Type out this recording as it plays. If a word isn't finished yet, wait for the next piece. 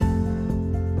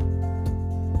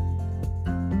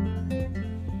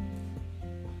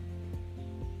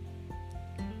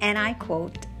and I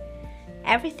quote,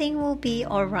 "Everything will be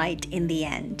all right in the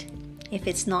end. If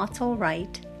it's not all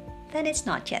right, then it's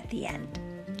not yet the end."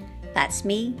 That's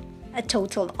me, a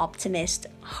total optimist,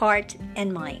 heart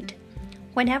and mind.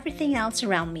 When everything else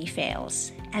around me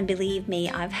fails, and believe me,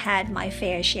 I've had my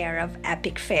fair share of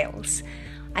epic fails,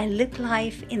 I look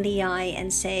life in the eye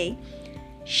and say,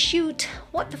 "Shoot,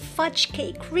 what the fudge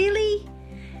cake, really?"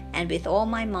 And with all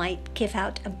my might, give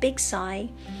out a big sigh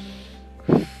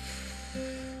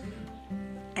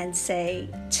and say,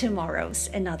 "Tomorrow's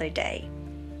another day."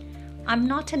 I'm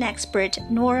not an expert,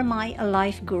 nor am I a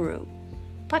life guru,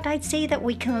 but I'd say that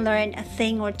we can learn a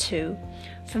thing or two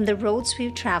from the roads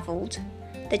we've traveled,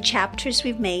 the chapters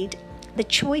we've made, the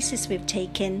choices we've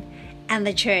taken, and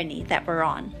the journey that we're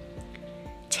on.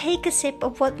 Take a sip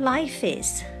of what life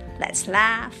is. Let's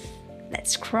laugh,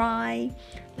 let's cry,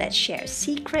 let's share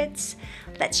secrets,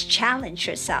 let's challenge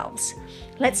ourselves,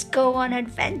 let's go on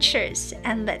adventures,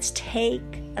 and let's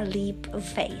take a leap of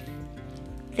faith.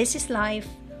 This is life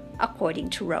according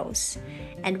to Rose,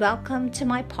 and welcome to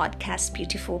my podcast,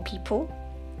 beautiful people.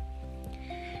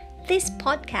 This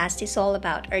podcast is all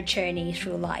about our journey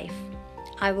through life.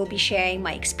 I will be sharing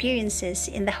my experiences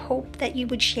in the hope that you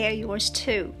would share yours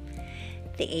too.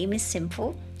 The aim is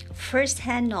simple: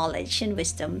 first-hand knowledge and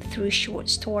wisdom through short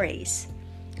stories.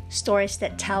 Stories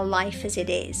that tell life as it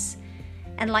is.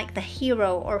 And like the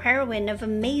hero or heroine of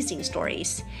amazing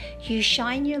stories, you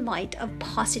shine your light of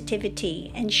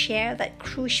positivity and share that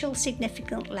crucial,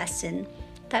 significant lesson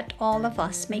that all of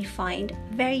us may find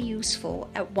very useful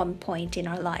at one point in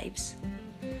our lives.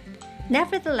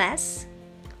 Nevertheless,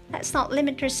 let's not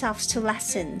limit ourselves to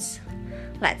lessons.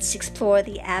 Let's explore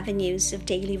the avenues of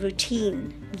daily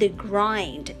routine, the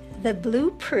grind, the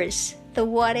bloopers, the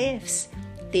what-ifs,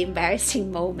 the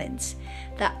embarrassing moments,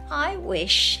 the "I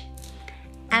wish,"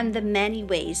 and the many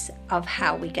ways of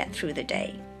how we get through the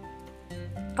day.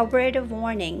 A word of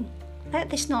warning: let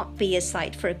this not be a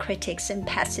site for critics and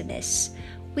pessimists.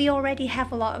 We already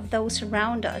have a lot of those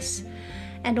around us,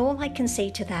 and all I can say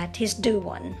to that is do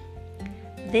one.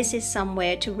 This is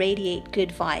somewhere to radiate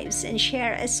good vibes and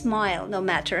share a smile no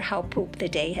matter how poop the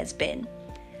day has been.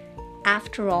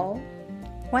 After all,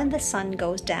 when the sun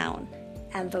goes down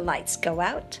and the lights go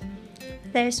out,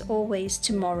 there's always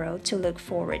tomorrow to look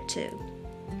forward to.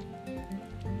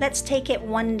 Let's take it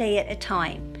one day at a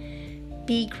time.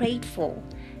 Be grateful,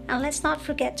 and let's not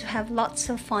forget to have lots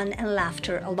of fun and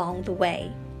laughter along the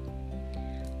way.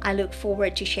 I look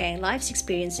forward to sharing life's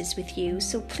experiences with you,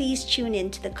 so please tune in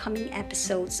to the coming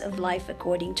episodes of Life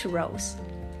According to Rose.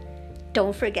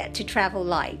 Don't forget to travel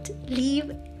light,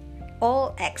 leave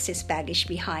all excess baggage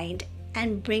behind,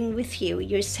 and bring with you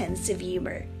your sense of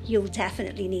humor. You'll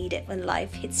definitely need it when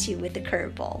life hits you with a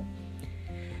curveball.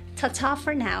 Ta-ta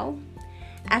for now.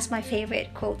 As my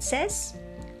favorite quote says,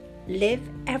 live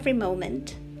every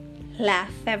moment,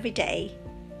 laugh every day,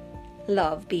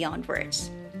 love beyond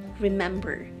words.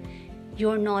 Remember,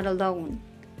 you're not alone.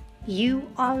 You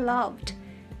are loved.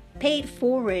 Pay it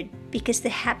forward because the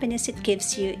happiness it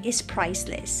gives you is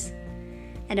priceless.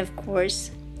 And of course,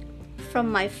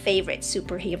 from my favorite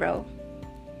superhero,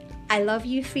 I love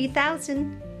you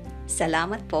 3000.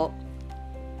 Salamat po.